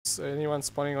anyone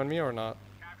spawning on me or not?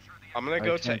 I'm gonna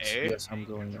go to A. Yes, I'm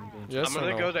going. Yes I'm or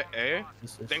gonna no? go to A, Yes,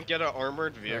 yes. then get an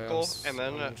armored vehicle, and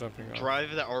then I'm jumping off.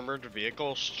 drive the armored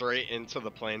vehicle straight into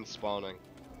the plane spawning.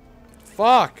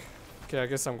 Fuck! Okay, I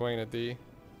guess I'm going to D.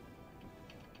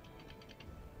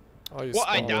 Oh, you What?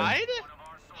 I spawned. died?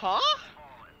 Huh?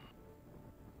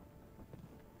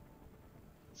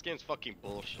 This game's fucking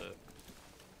bullshit.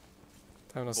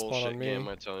 Time to spawn Bullshit on me. game,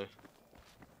 I tell you.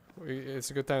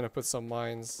 It's a good time to put some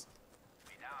mines.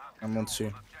 I'm on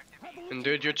C. And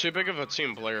dude, you're too big of a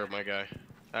team player, my guy.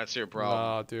 That's your problem.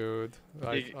 Nah, dude.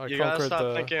 I You gotta conquered stop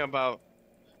the... thinking about.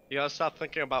 You gotta stop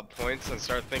thinking about points and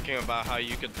start thinking about how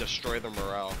you could destroy the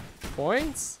morale.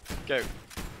 Points? Okay.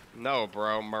 No,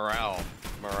 bro. Morale.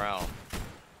 Morale.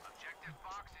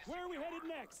 Where are we headed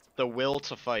next? The will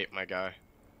to fight, my guy.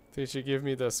 They should give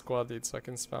me the squad lead so I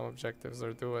can spam objectives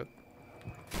or do it.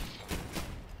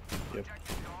 Yep.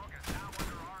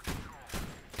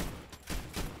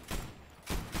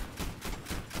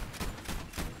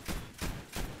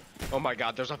 Oh my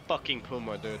god, there's a fucking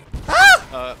Puma, dude.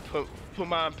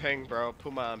 Puma on ping, bro.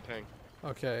 Puma on ping.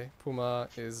 Okay, Puma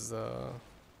is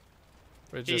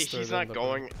registered. He's not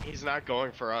going. He's not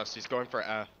going for us. He's going for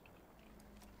F.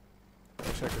 I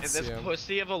wish I could And see this him.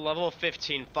 pussy of a level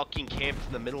 15 fucking camps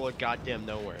in the middle of goddamn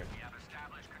nowhere.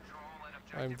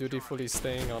 I'm dutifully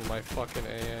staying on my fucking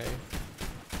AA.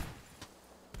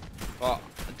 Oh,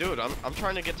 dude, I'm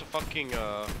trying to get to fucking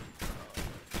I'm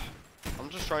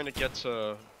just trying to get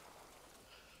to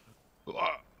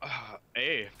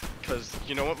A, cause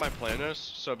you know what my plan is.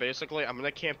 So basically, I'm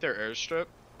gonna camp their airstrip.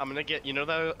 I'm gonna get, you know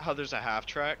that how there's a half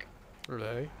track.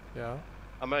 Relay? Yeah.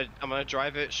 I'm gonna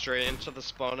drive it straight into the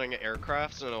spawning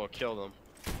aircrafts and it'll kill them.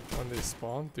 When they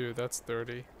spawn? Dude, that's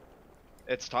dirty.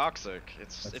 It's toxic.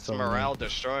 It's so morale mean.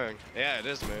 destroying. Yeah, it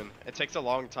is, man. It takes a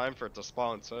long time for it to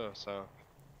spawn too. So.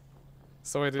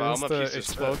 So it Well, I'm a piece of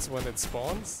explodes when it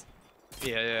spawns?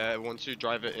 Yeah. Once you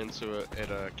drive it into it,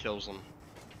 it kills them.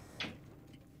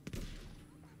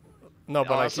 No,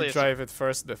 but Honestly, like you it's- drive it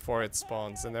first before it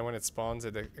spawns, and then when it spawns,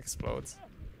 it explodes.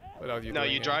 Without you No,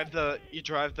 doing you it.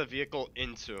 drive the vehicle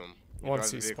into him.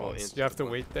 Once he spawns. You have to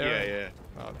wait there?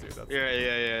 Yeah. Oh, dude, that's...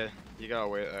 Yeah. You gotta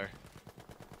wait there.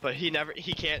 But he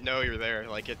can't know you're there.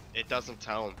 Like it doesn't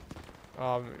tell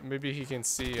him. Maybe he can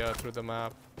see through the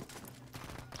map.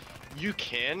 You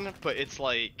can, but it's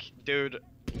like, dude,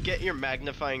 get your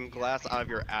magnifying glass out of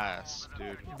your ass,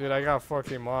 dude. Dude, I got a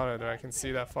 4K monitor. I can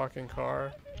see that fucking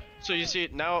car. So you see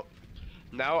now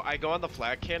I go on the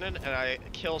flag cannon and I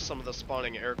kill some of the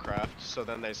spawning aircraft, so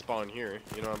then they spawn here.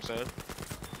 You know what I'm saying?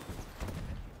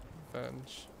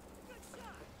 Bench.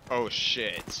 Oh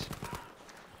shit.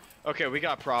 Okay, we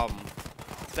got a problem.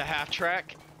 The half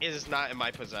track is not in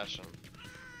my possession.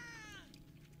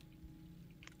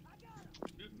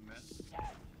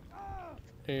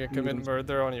 You can commit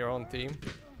murder on your own team.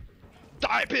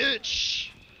 Die, bitch!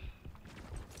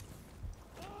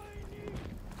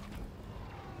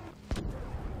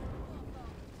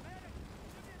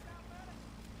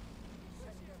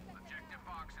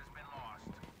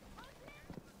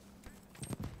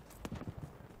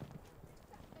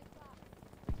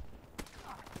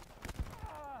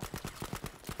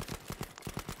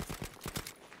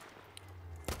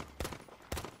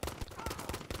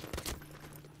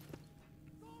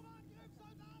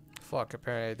 Fuck,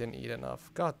 apparently I didn't eat enough.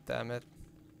 God damn it.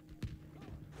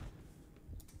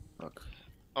 Fuck.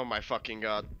 Oh my fucking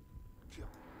god.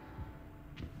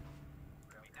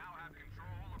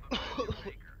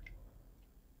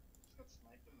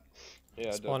 Yeah,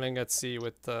 dude. Spawning at C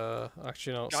with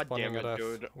actually no, God spawning damn at it, F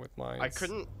dude. with mines.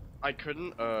 I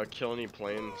couldn't kill any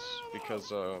planes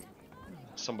because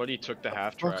somebody took the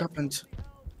half What track. happened?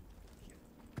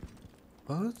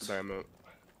 What? Damn it.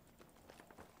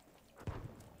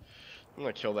 I'm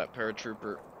gonna kill that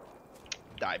paratrooper.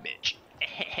 Die, bitch.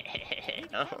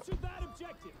 Capture that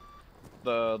objective.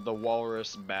 The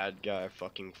walrus bad guy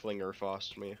fucking flinger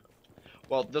fossed me.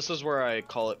 Well, this is where I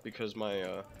call it because my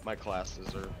my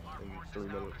classes are in 3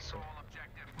 minutes. So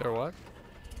They're what?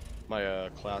 my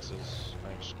classes.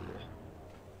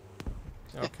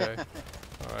 Okay.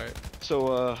 Alright.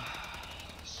 So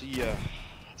see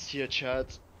ya,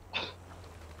 chat.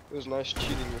 It was nice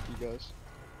cheating with you guys.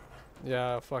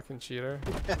 Yeah, fucking cheater.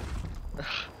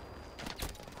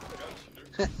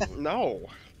 No,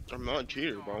 I'm not a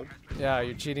cheater, bro. Yeah,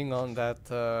 you're cheating on that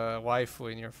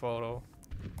waifu in your photo.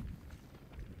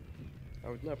 I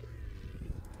would never.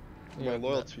 You My would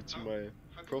loyalty to my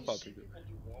profile picture.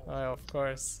 Of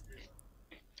course.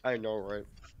 I know, right?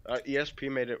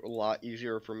 ESP made it a lot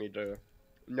easier for me to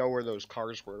know where those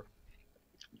cars were,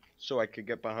 so I could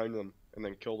get behind them and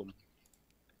then kill them.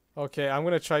 Okay, I'm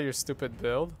gonna try your stupid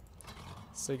build.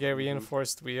 So you get Mm-hmm.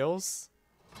 reinforced wheels,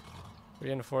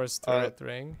 reinforced turret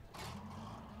ring,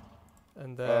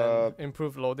 and then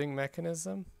improved loading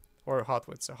mechanism. Or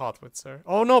hotwitzer, hotwitzer.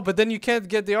 Oh no, but then you can't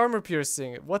get the armor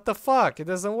piercing. What the fuck? It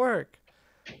doesn't work.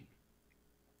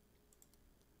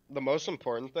 The most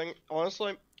important thing,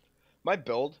 honestly, my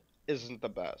build isn't the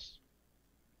best.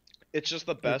 It's just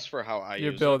the best for how I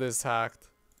Your use build it. is hacked.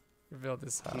 Your build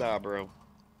is hacked. Nah, bro.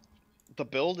 The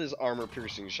build is armor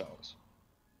piercing shells.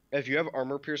 If you have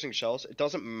armor piercing shells, it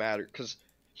doesn't matter. Because,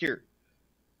 here,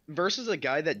 versus a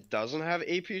guy that doesn't have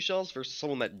AP shells versus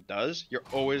someone that does, you're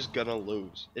always gonna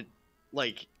lose. And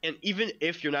even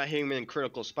if you're not hitting them in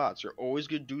critical spots, you're always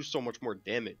gonna do so much more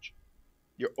damage.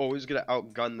 You're always gonna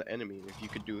outgun the enemy. If you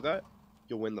could do that,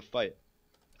 you'll win the fight.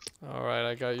 Alright,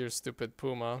 I got your stupid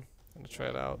Puma. I'm gonna try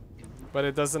it out. But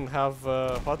it doesn't have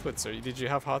hotwitzer. Did you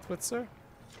have hotwitzer?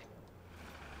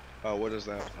 Oh, what is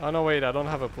that? Oh no, wait, I don't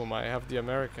have a Puma. I have the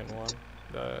American one.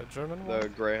 The German one? The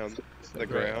Greyhound. The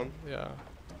Greyhound? Yeah.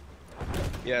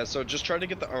 Yeah, so just try to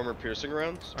get the armor piercing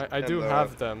rounds. I do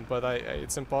have them, but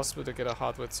it's impossible to get a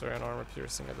hotwitzer and armor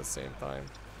piercing at the same time.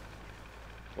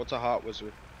 What's a hot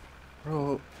wizard?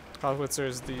 Bro, Hotwitzer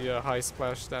is the high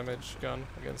splash damage gun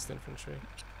against infantry.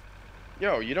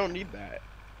 Yo, you don't need that.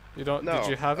 You don't? No. Did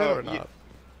you have it Oh, or not?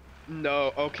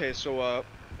 No, okay, so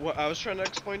what I was trying to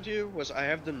explain to you was I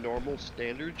have the normal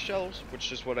standard shells,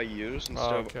 which is what I use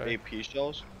instead of AP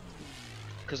shells.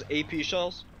 Because AP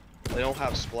shells, they don't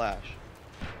have splash.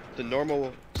 The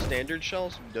normal standard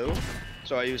shells do.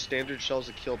 So I use standard shells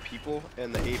to kill people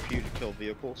and the AP to kill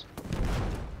vehicles.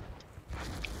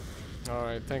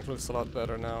 Alright, tank looks a lot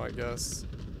better now, I guess.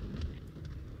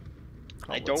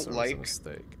 I Hotwitzer don't was a like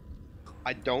mistake.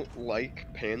 I don't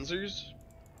like panzers.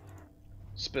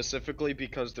 Specifically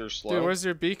because they're slow. Dude, where's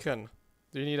your beacon?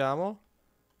 Do you need ammo?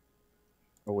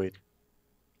 oh wait.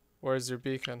 Where's your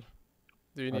beacon?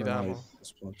 Do you I need don't know ammo? if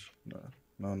this one's-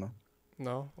 No, no.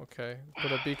 No? Okay.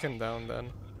 Put a beacon down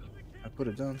then. I put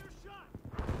it down.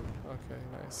 Okay,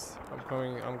 nice.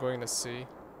 I'm going to C.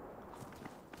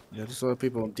 Yeah, there's a lot of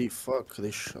people on deep. Fuck, they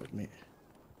shot me.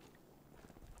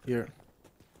 Here.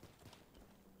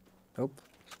 Help.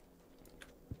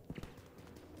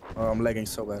 Oh, I'm lagging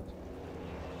so bad.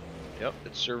 Yep,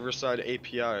 it's server-side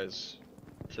APIs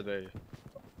today.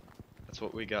 That's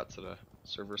what we got today.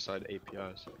 Server-side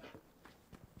APIs.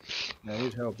 I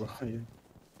need help, bro.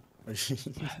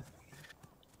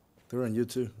 They're on you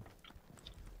too.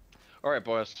 Alright,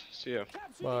 boys. See ya.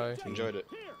 Bye. Enjoyed it.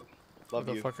 What Love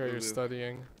the you. fuck are you Lulu.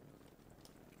 studying?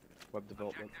 Web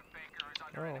development.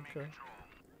 Oh, okay.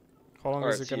 How long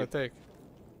Alright, is it see gonna you. take?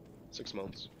 6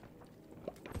 months.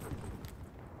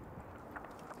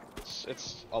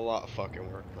 It's a lot of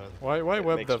fucking work, man. Why It web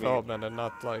makes me- development and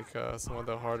not like some of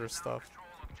the harder stuff?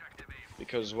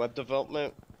 Because web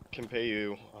development can pay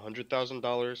you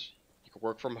 $100,000. You can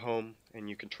work from home and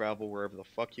you can travel wherever the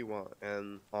fuck you want.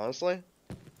 And honestly,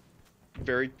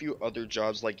 very few other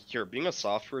jobs like here. Being a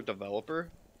software developer,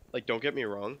 like don't get me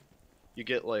wrong, you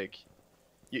get like,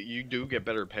 you do get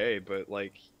better pay, but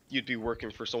like you'd be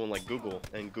working for someone like Google,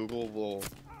 and Google will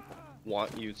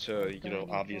want you to, you know,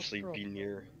 obviously be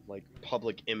near like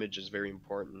public image is very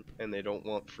important, and they don't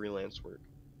want freelance work.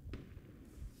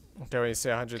 Okay, when you say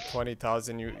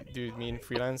 120,000, do you mean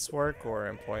freelance work or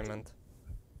employment?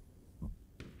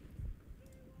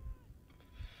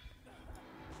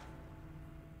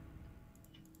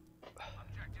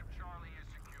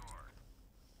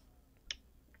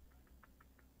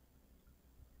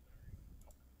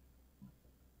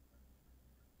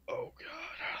 Oh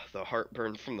god, the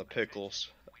heartburn from the pickles.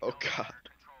 Oh god.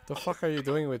 The fuck are you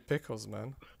doing with pickles,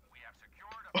 man?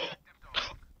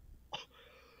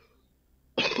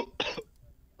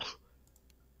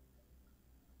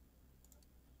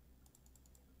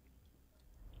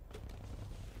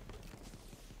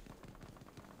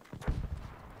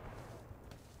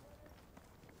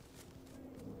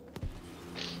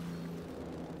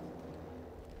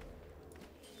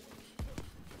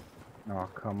 Oh,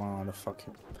 come on, the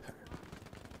fucking.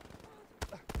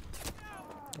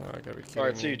 Oh, I gotta be kidding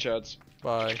Alright, see me. you, Chads.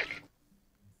 Bye.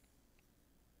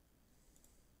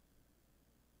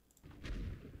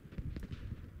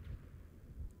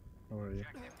 How are you?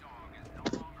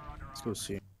 Let's go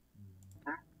see.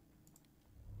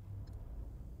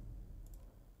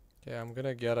 Yeah, I'm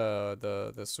gonna get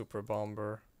the super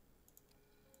bomber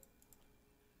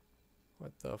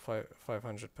with the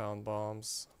 500-pound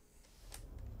bombs.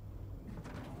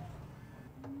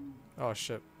 Oh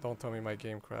shit! Don't tell me my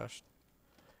game crashed.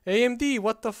 AMD,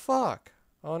 what the fuck?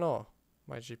 Oh no,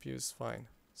 my GPU is fine.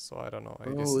 So I don't know. I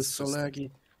guess Oh, it's so just-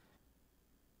 laggy.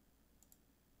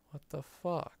 What the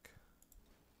fuck?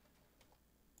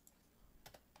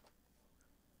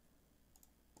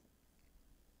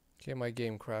 Okay, my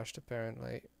game crashed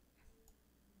apparently.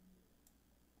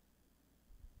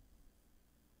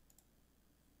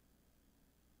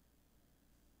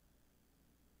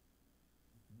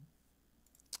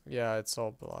 Yeah, it's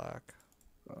all black.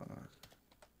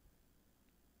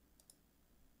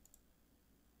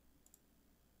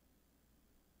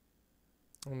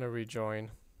 I'm gonna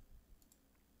rejoin.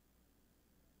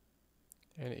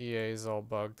 And EA is all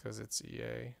bugged because it's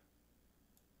EA.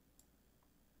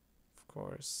 Of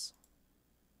course.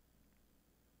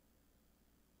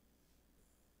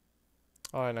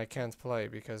 Oh, and I can't play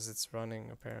because it's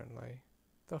running apparently.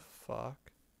 The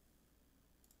fuck?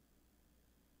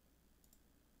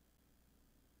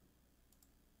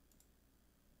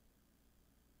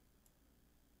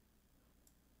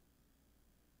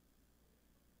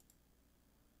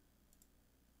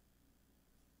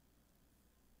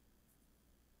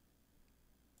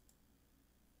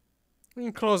 Let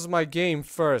me close my game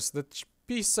first. The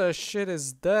piece of shit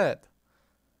is dead.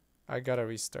 I gotta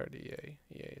restart EA.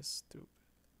 EA is stupid.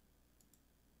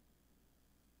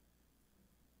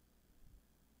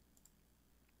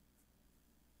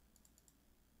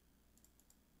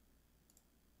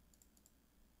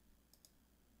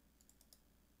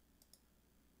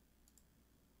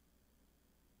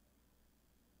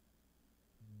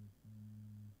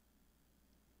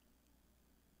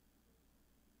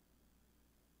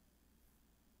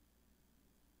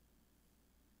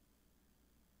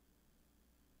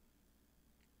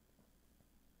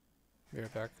 Be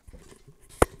right back.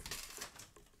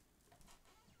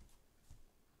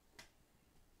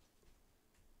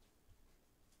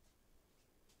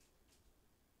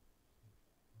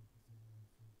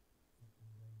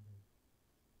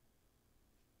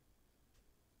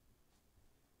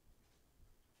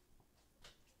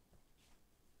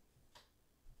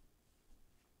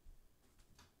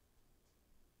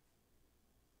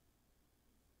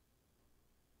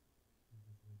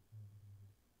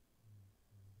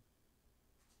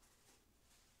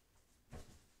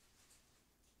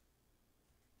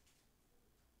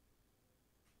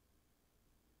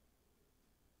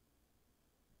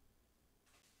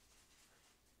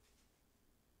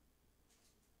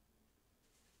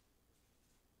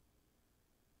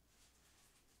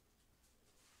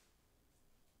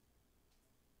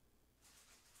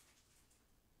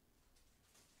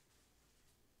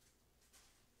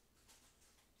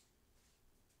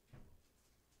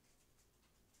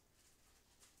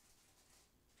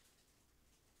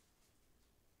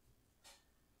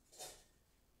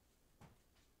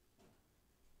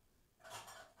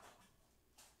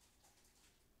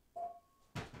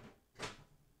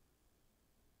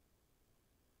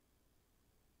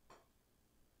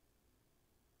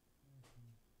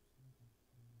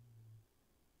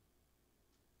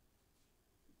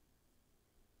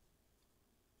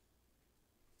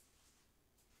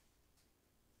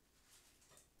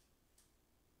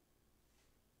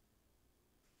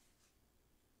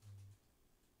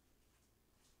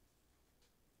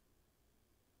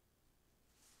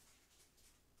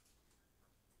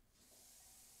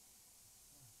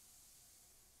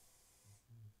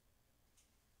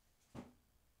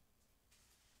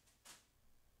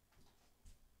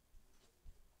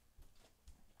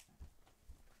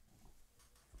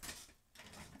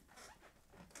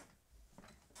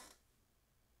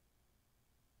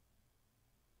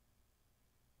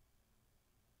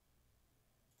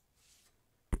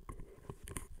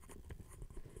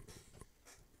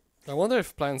 I wonder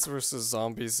if Plants vs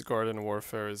Zombies Garden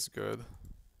Warfare is good.